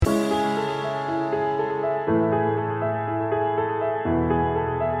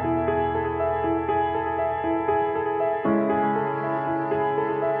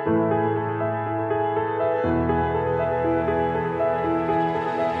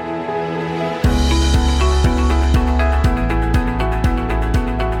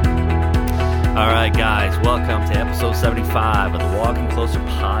right, guys, welcome to episode 75 of the Walking Closer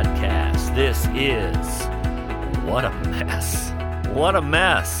podcast. This is What a Mess. What a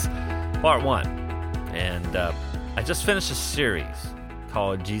Mess, part 1. And I just finished a series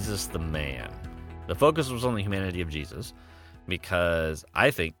called Jesus the Man. The focus was on the humanity of Jesus because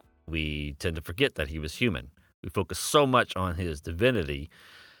I think we tend to forget that he was human. We focus so much on his divinity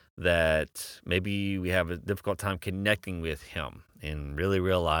that maybe we have a difficult time connecting with him and really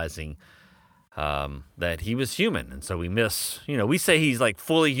realizing that he was human. And so we miss, we say he's like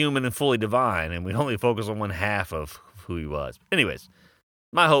fully human and fully divine, and we only focus on one half of who he was. Anyways,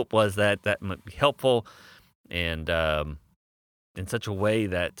 my hope was that might be helpful and in such a way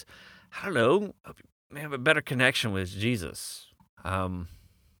that, may have a better connection with Jesus.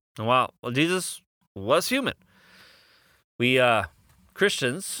 Well, Jesus was human. We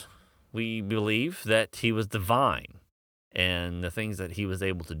Christians, we believe that he was divine, and the things that he was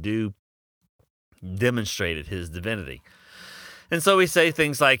able to do demonstrated his divinity. And so we say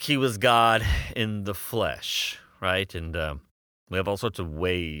things like he was God in the flesh, right? And we have all sorts of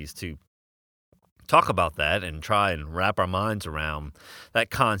ways to talk about that and try and wrap our minds around that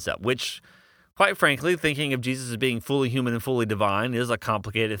concept, which, quite frankly, thinking of Jesus as being fully human and fully divine is a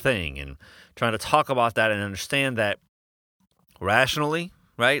complicated thing. And trying to talk about that and understand that rationally,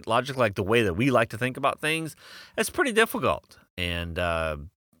 right, logically, like the way that we like to think about things, it's pretty difficult. And,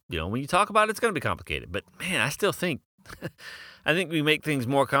 when you talk about it, it's going to be complicated. But, man, I still think, I think we make things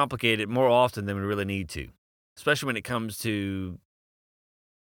more complicated more often than we really need to, especially when it comes to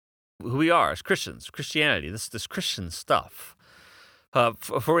who we are as Christians, Christianity, this Christian stuff.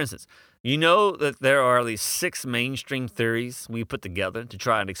 For instance, you know that there are at least 6 mainstream theories we put together to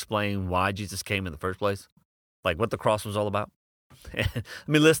try and explain why Jesus came in the first place, like what the cross was all about. Let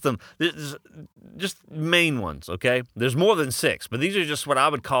me list them. Just main ones, okay? There's more than 6, but these are just what I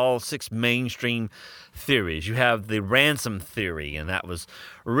would call 6 mainstream theories. You have the ransom theory, and that was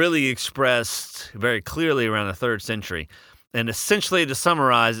really expressed very clearly around the 3rd century. And essentially, to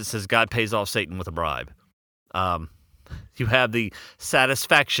summarize, it says God pays off Satan with a bribe. You have the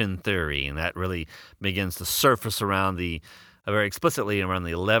satisfaction theory, and that really begins to surface around very explicitly around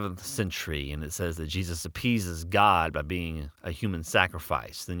the 11th century, and it says that Jesus appeases God by being a human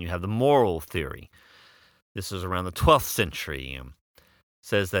sacrifice. Then you have the moral theory. This is around the 12th century. It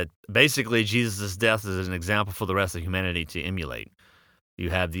says that basically Jesus' death is an example for the rest of humanity to emulate. You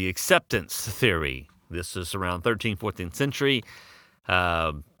have the acceptance theory. This is around 13th, 14th century,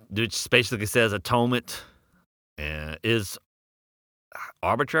 which basically says atonement is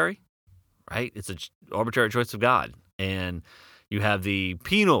arbitrary, right? It's an arbitrary choice of God. And you have the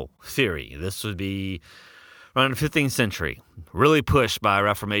penal theory. This would be around the 15th century, really pushed by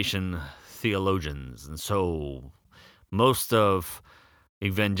Reformation theologians. And so most of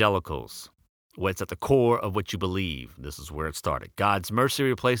evangelicals, what's at the core of what you believe, this is where it started. God's mercy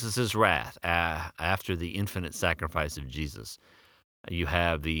replaces his wrath after the infinite sacrifice of Jesus. You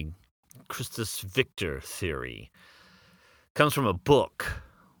have the Christus Victor theory. Comes from a book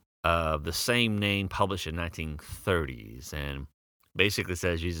of the same name published in 1930s, and basically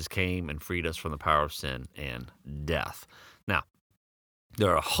says Jesus came and freed us from the power of sin and death. Now,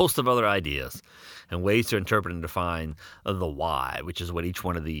 there are a host of other ideas and ways to interpret and define the why, which is what each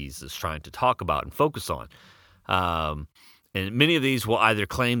one of these is trying to talk about and focus on. And many of these will either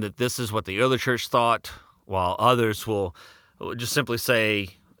claim that this is what the early church thought, while others will just simply say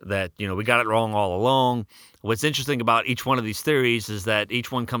that, we got it wrong all along. What's interesting about each one of these theories is that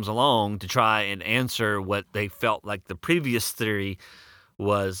each one comes along to try and answer what they felt like the previous theory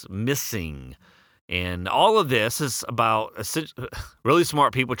was missing. And all of this is about really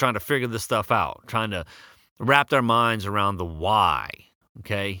smart people trying to figure this stuff out, trying to wrap their minds around the why,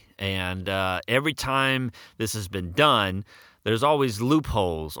 okay? And every time this has been done, there's always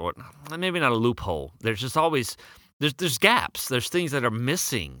loopholes, or maybe not a loophole. There's just always, there's gaps. There's things that are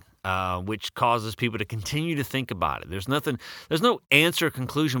missing. Which causes people to continue to think about it. There's no answer or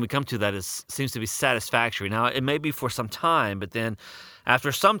conclusion we come to that seems to be satisfactory. Now, it may be for some time, but then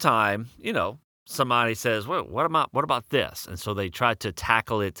after some time, somebody says, well, what about this? And so they try to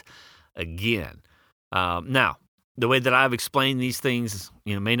tackle it again. Now, the way that I've explained these things,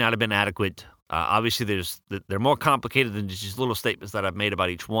 may not have been adequate. Obviously, they're more complicated than just little statements that I've made about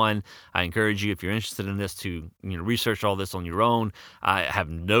each one. I encourage you, if you're interested in this, to research all this on your own. I have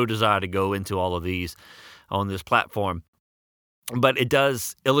no desire to go into all of these on this platform, but it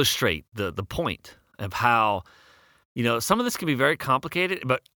does illustrate the point of how some of this can be very complicated,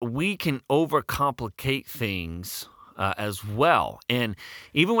 but we can overcomplicate things as well. And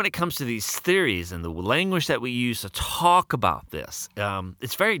even when it comes to these theories and the language that we use to talk about this,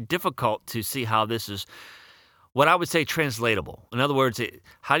 it's very difficult to see how this is what I would say translatable. In other words,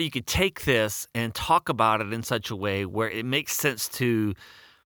 how you could take this and talk about it in such a way where it makes sense to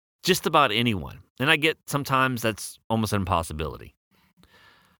just about anyone. And I get sometimes that's almost an impossibility.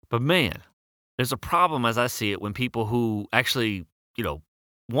 But man, there's a problem as I see it when people who actually,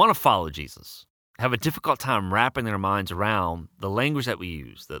 want to follow Jesus have a difficult time wrapping their minds around the language that we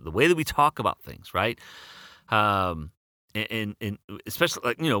use, the way that we talk about things, right? And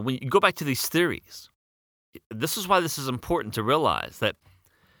especially, when you go back to these theories, this is why this is important to realize that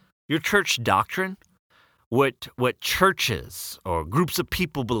your church doctrine, what churches or groups of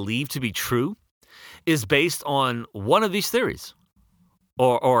people believe to be true, is based on one of these theories,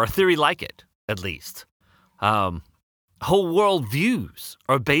 or a theory like it, at least. Whole world views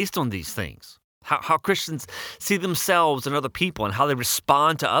are based on these things. How Christians see themselves and other people and how they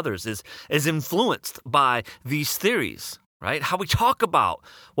respond to others is influenced by these theories, right? How we talk about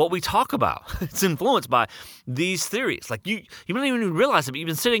what we talk about, it's influenced by these theories. Like you don't even realize it, but you've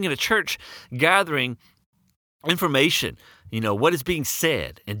been sitting in a church gathering information, what is being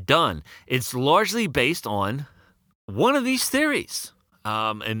said and done. It's largely based on one of these theories.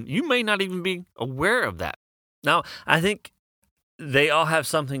 And you may not even be aware of that. Now, I think they all have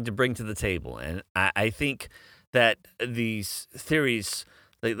something to bring to the table. And I think that these theories,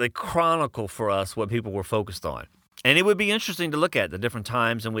 they chronicle for us what people were focused on. And it would be interesting to look at the different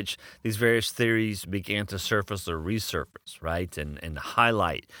times in which these various theories began to surface or resurface, right? And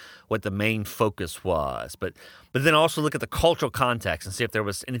highlight what the main focus was. But then also look at the cultural context and see if there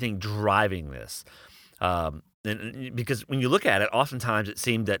was anything driving this. And because when you look at it, oftentimes it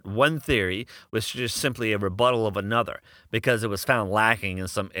seemed that one theory was just simply a rebuttal of another because it was found lacking in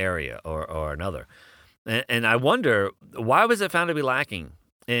some area or another. And I wonder, why was it found to be lacking?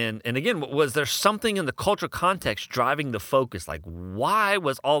 And again, was there something in the cultural context driving the focus? Like, why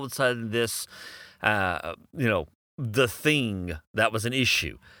was all of a sudden this, the thing that was an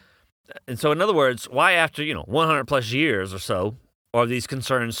issue? And so, in other words, why after, 100 plus years or so are these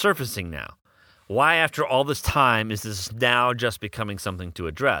concerns surfacing now? Why after all this time is this now just becoming something to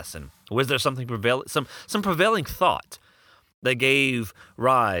address? And was there something some prevailing thought that gave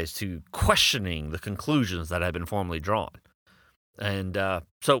rise to questioning the conclusions that had been formally drawn? And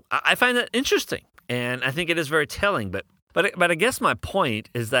so I find that interesting, and I think it is very telling. But I guess my point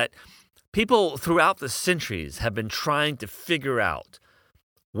is that people throughout the centuries have been trying to figure out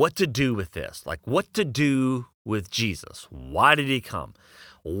what to do with this, like what to do with Jesus. Why did he come?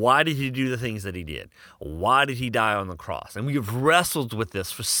 Why did he do the things that he did? Why did he die on the cross? And we have wrestled with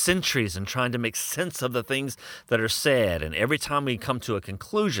this for centuries and trying to make sense of the things that are said. And every time we come to a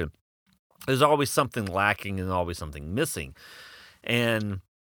conclusion, there's always something lacking and always something missing. And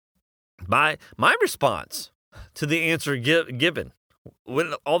my response to the answer given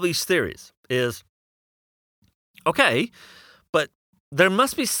with all these theories is, okay, but there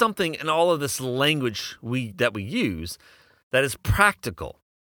must be something in all of this language that we use that is practical,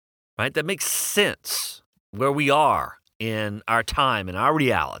 right? That makes sense where we are in our time, in our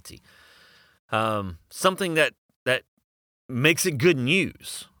reality. Something that makes it good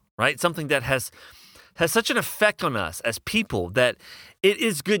news, right? Something that has such an effect on us as people that it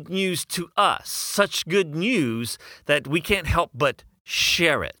is good news to us. Such good news that we can't help but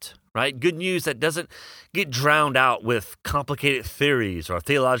share it, right? Good news that doesn't get drowned out with complicated theories or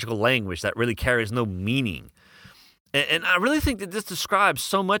theological language that really carries no meaning. And I really think that this describes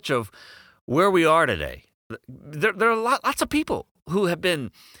so much of where we are today. There are lots of people who have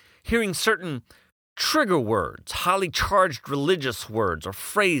been hearing certain trigger words, highly charged religious words or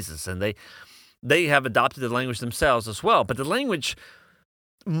phrases, and they have adopted the language themselves as well. But the language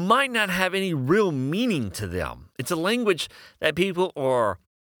might not have any real meaning to them. It's a language that people are,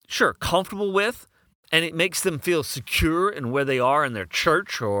 sure, comfortable with, and it makes them feel secure in where they are in their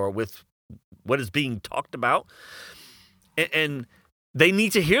church or with what is being talked about. And they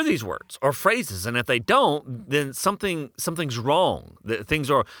need to hear these words or phrases, and if they don't, then something's wrong.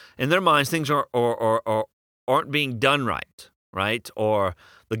 Things are, in their minds, things aren't being done right? Or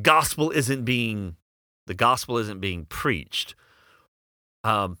the gospel isn't being preached.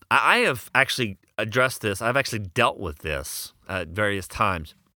 I have actually addressed this. I've actually dealt with this at various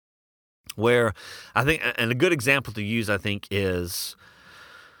times, where I think, and a good example to use, I think, is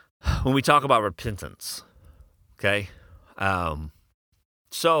when we talk about repentance. Okay.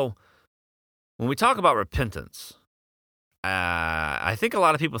 So when we talk about repentance, I think a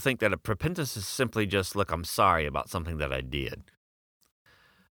lot of people think that repentance is simply just, look, I'm sorry about something that I did.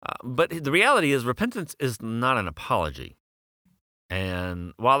 But the reality is repentance is not an apology.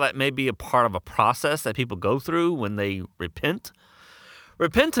 And while that may be a part of a process that people go through when they repent,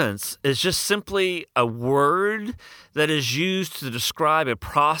 repentance is just simply a word that is used to describe a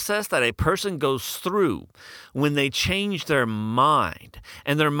process that a person goes through when they change their mind.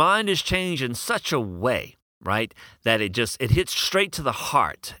 And their mind is changed in such a way, right, that it hits straight to the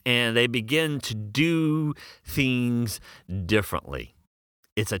heart and they begin to do things differently.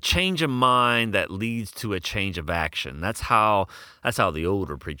 It's a change of mind that leads to a change of action. That's how the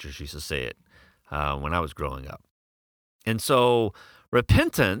older preachers used to say it when I was growing up. And so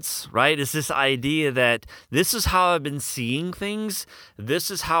repentance, right, is this idea that this is how I've been seeing things. This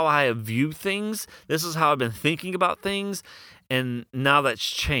is how I have viewed things. This is how I've been thinking about things. And now that's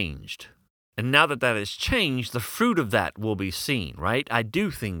changed. And now that has changed, the fruit of that will be seen, right? I do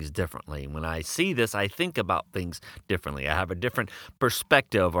things differently. When I see this, I think about things differently. I have a different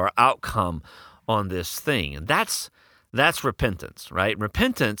perspective or outcome on this thing. And that's repentance, right?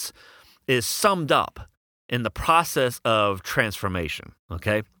 Repentance is summed up in the process of transformation,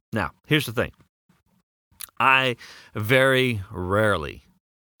 okay? Now, here's the thing. I very rarely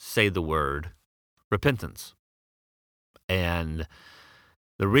say the word repentance. And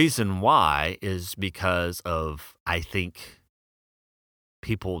the reason why is because of, I think,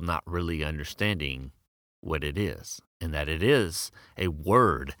 people not really understanding what it is, and that it is a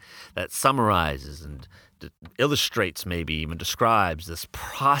word that summarizes and illustrates, maybe even describes this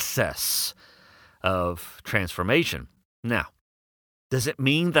process of transformation. Now, does it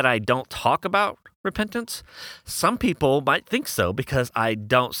mean that I don't talk about repentance? Some people might think so because I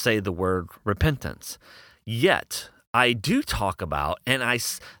don't say the word repentance. Yet, I do talk about, and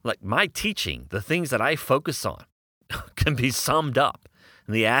like my teaching, the things that I focus on can be summed up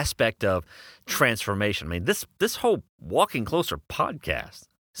in the aspect of transformation. I mean, this whole Walking Closer podcast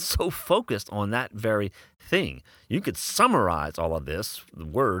is so focused on that very thing. You could summarize all of this, the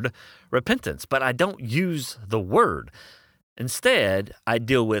word repentance, but I don't use the word. Instead, I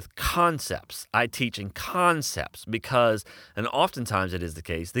deal with concepts. I teach in concepts because, and oftentimes it is the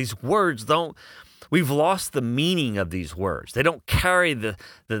case, these words we've lost the meaning of these words. They don't carry the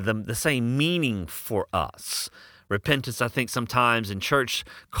same meaning for us. Repentance, I think sometimes in church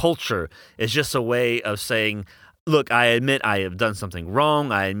culture, is just a way of saying, look, I admit I have done something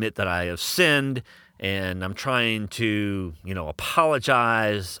wrong. I admit that I have sinned, and I'm trying to,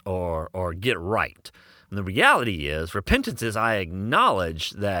 apologize or get right. And the reality is, repentance is I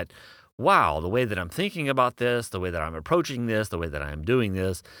acknowledge that, wow, the way that I'm thinking about this, the way that I'm approaching this, the way that I'm doing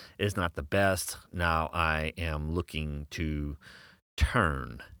this is not the best. Now I am looking to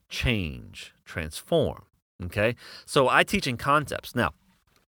turn, change, transform. Okay? So I teach in concepts. Now,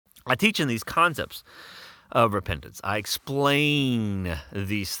 I teach in these concepts of repentance. I explain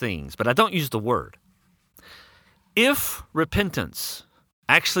these things, but I don't use the word. If repentance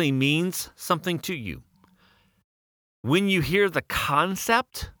actually means something to you, when you hear the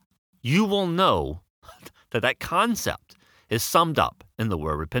concept, you will know that concept is summed up in the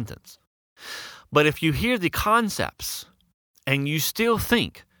word repentance. But if you hear the concepts and you still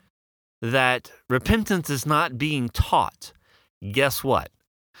think that repentance is not being taught, guess what?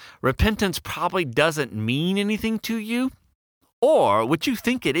 Repentance probably doesn't mean anything to you, or what you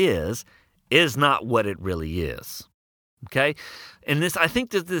think it is not what it really is. Okay? And I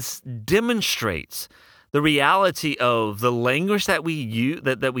think that this demonstrates the reality of the language that we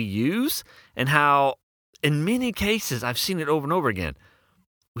use and how, in many cases, I've seen it over and over again,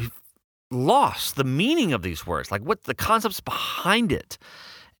 we've lost the meaning of these words, like what the concepts behind it.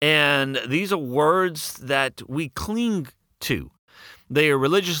 And these are words that we cling to. They are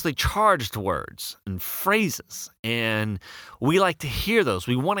religiously charged words and phrases, and we like to hear those.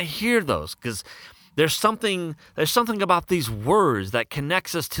 We want to hear those because there's something about these words that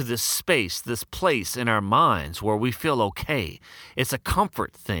connects us to this space, this place in our minds where we feel okay. It's a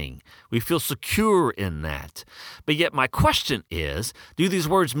comfort thing. We feel secure in that. But yet my question is, do these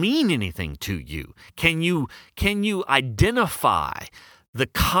words mean anything to you? Can you identify the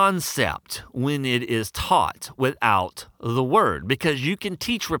concept when it is taught without the word? Because you can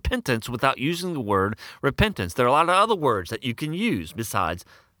teach repentance without using the word repentance. There are a lot of other words that you can use besides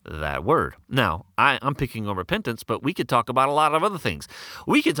that word. Now, I'm picking on repentance, but we could talk about a lot of other things.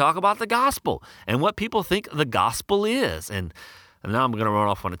 We could talk about the gospel and what people think the gospel is. And now I'm going to run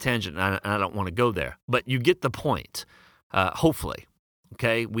off on a tangent, and I don't want to go there. But you get the point, hopefully.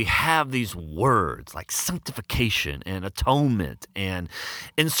 Okay, we have these words like sanctification and atonement, and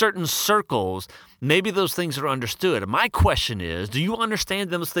in certain circles, maybe those things are understood. And my question is, do you understand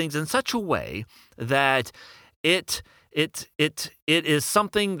those things in such a way that it it is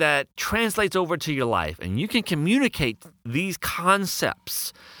something that translates over to your life, and you can communicate these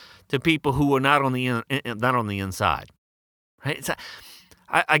concepts to people who are not on the inside, right?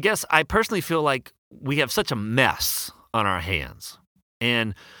 I guess I personally feel like we have such a mess on our hands,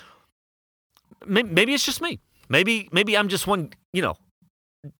 and maybe it's just me. Maybe I'm just one.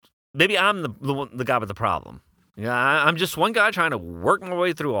 Maybe I'm the guy with the problem. Yeah, I'm just one guy trying to work my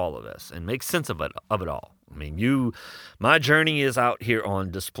way through all of this and make sense of it all. I mean, my journey is out here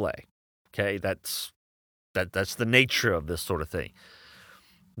on display. Okay, that's the nature of this sort of thing.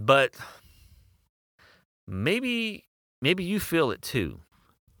 But maybe you feel it too.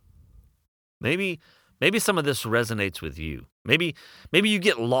 Maybe some of this resonates with you. Maybe you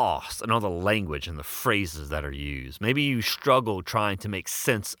get lost in all the language and the phrases that are used. Maybe you struggle trying to make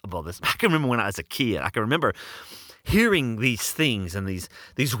sense of all this. I can remember when I was a kid. I can remember hearing these things and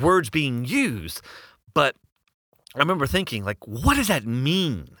these words being used. But I remember thinking, like, what does that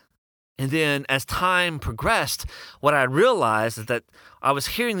mean? And then as time progressed, what I realized is that I was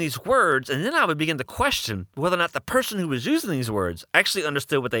hearing these words, and then I would begin to question whether or not the person who was using these words actually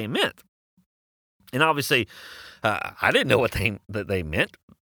understood what they meant. And obviously, I didn't know what they meant,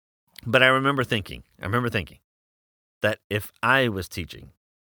 but I remember thinking that if I was teaching,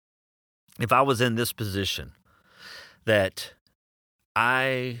 if I was in this position, that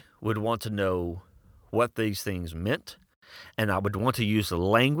I would want to know what these things meant, and I would want to use the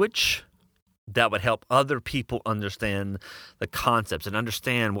language that would help other people understand the concepts and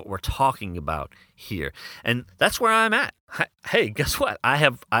understand what we're talking about here. And that's where I'm at. Hey, guess what?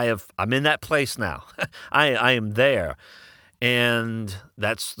 I'm in that place now. I am there. And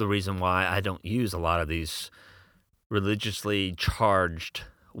that's the reason why I don't use a lot of these religiously charged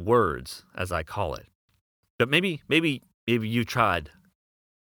words, as I call it. But maybe you tried.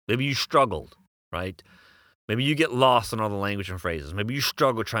 Maybe you struggled, right? Maybe you get lost in all the language and phrases. Maybe you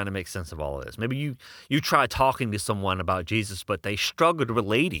struggle trying to make sense of all of this. Maybe you try talking to someone about Jesus, but they struggled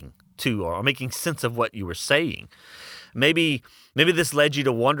relating to or making sense of what you were saying. Maybe this led you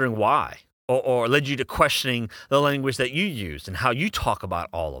to wondering why, or led you to questioning the language that you use and how you talk about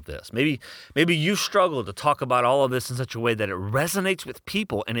all of this. Maybe you struggle to talk about all of this in such a way that it resonates with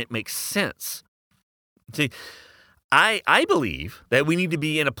people and it makes sense. See, I believe that we need to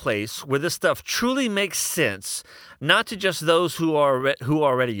be in a place where this stuff truly makes sense, not to just those who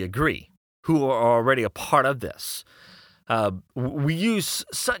already agree, who are already a part of this. We use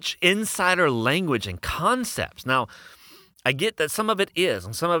such insider language and concepts. Now, I get that some of it is,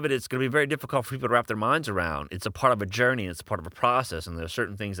 and some of it is going to be very difficult for people to wrap their minds around. It's a part of a journey, and it's a part of a process, and there are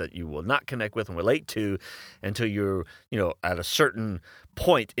certain things that you will not connect with and relate to until you're, at a certain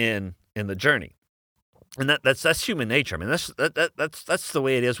point in the journey. And that's human nature. I mean, that's the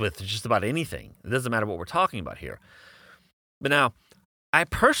way it is with just about anything. It doesn't matter what we're talking about here. But now, I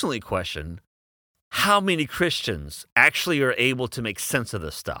personally question how many Christians actually are able to make sense of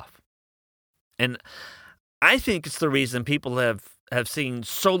this stuff. And I think it's the reason people have seen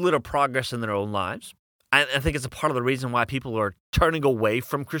so little progress in their own lives. I think it's a part of the reason why people are turning away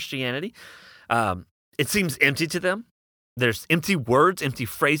from Christianity. It seems empty to them. There's empty words, empty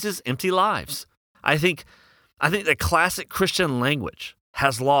phrases, empty lives. I think the classic Christian language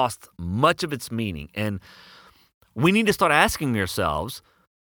has lost much of its meaning, and we need to start asking ourselves,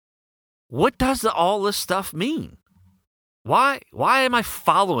 what does all this stuff mean? Why am I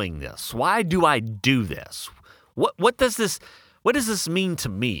following this? Why do I do this? What does this mean to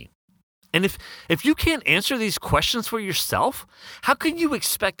me? And if you can't answer these questions for yourself, how can you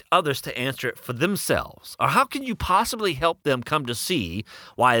expect others to answer it for themselves? Or how can you possibly help them come to see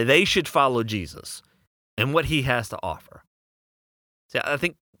why they should follow Jesus and what he has to offer? See, I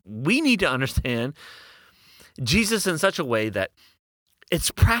think we need to understand Jesus in such a way that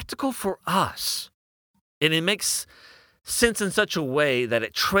it's practical for us. And it makes sense in such a way that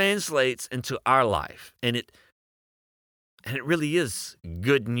it translates into our life. And it really is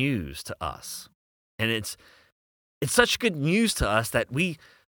good news to us. And it's such good news to us that we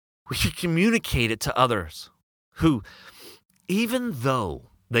should communicate it to others who, even though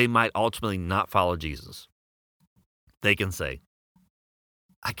they might ultimately not follow Jesus, they can say,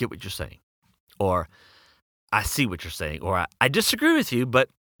 I get what you're saying, or I see what you're saying, or I disagree with you, but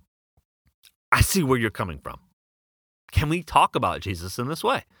I see where you're coming from. Can we talk about Jesus in this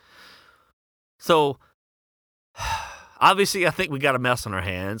way? So, obviously, I think we got a mess on our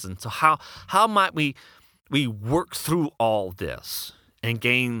hands, and so how might we work through all this and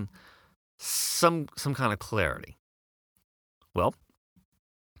gain some kind of clarity? Well,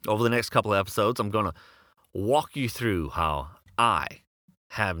 over the next couple of episodes, I'm going to walk you through how I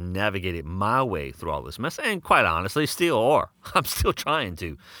have navigated my way through all this mess, and quite honestly, still are. I'm still trying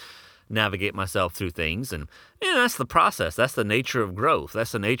to navigate myself through things, and that's the process. That's the nature of growth.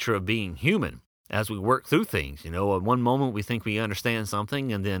 That's the nature of being human as we work through things. At one moment we think we understand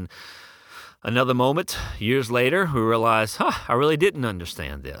something, and then another moment, years later, we realize, I really didn't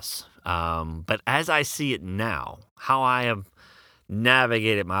understand this. But as I see it now, how I have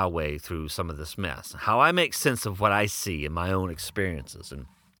navigated my way through some of this mess, how I make sense of what I see in my own experiences, and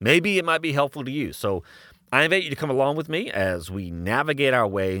maybe it might be helpful to you. So I invite you to come along with me as we navigate our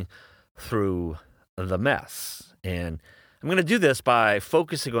way through the mess. And I'm going to do this by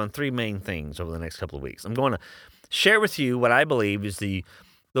focusing on three main things over the next couple of weeks. I'm going to share with you what I believe is the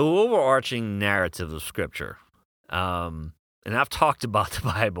overarching narrative of Scripture. And I've talked about the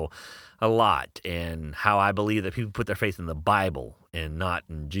Bible a lot and how I believe that people put their faith in the Bible and not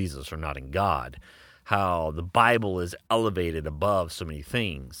in Jesus or not in God. How the Bible is elevated above so many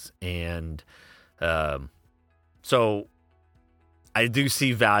things. And so I do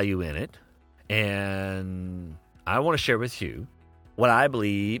see value in it. And I want to share with you what I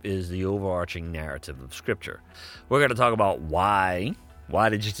believe is the overarching narrative of Scripture. We're going to talk about why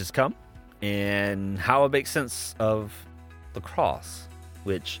did Jesus come, and how it makes sense of the cross,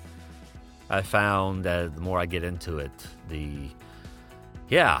 which I found that the more I get into it, there's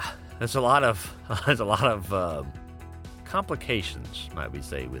a lot of complications, might we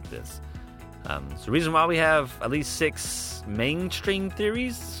say, with this. It's the reason why we have at least 6 mainstream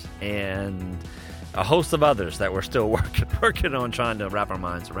theories and a host of others that we're still working on trying to wrap our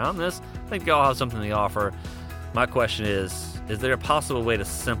minds around this. I think they all have something to offer. My question is there a possible way to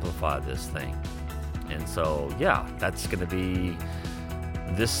simplify this thing? And so, that's going to be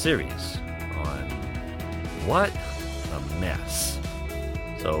this series on what a mess.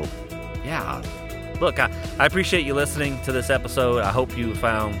 So, look, I appreciate you listening to this episode. I hope you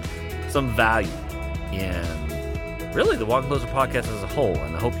found some value in really the Walking Closer podcast as a whole,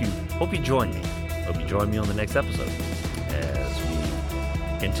 and I hope you join me. Hope you join me on the next episode as we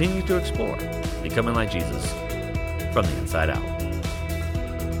continue to explore becoming like Jesus from the inside out.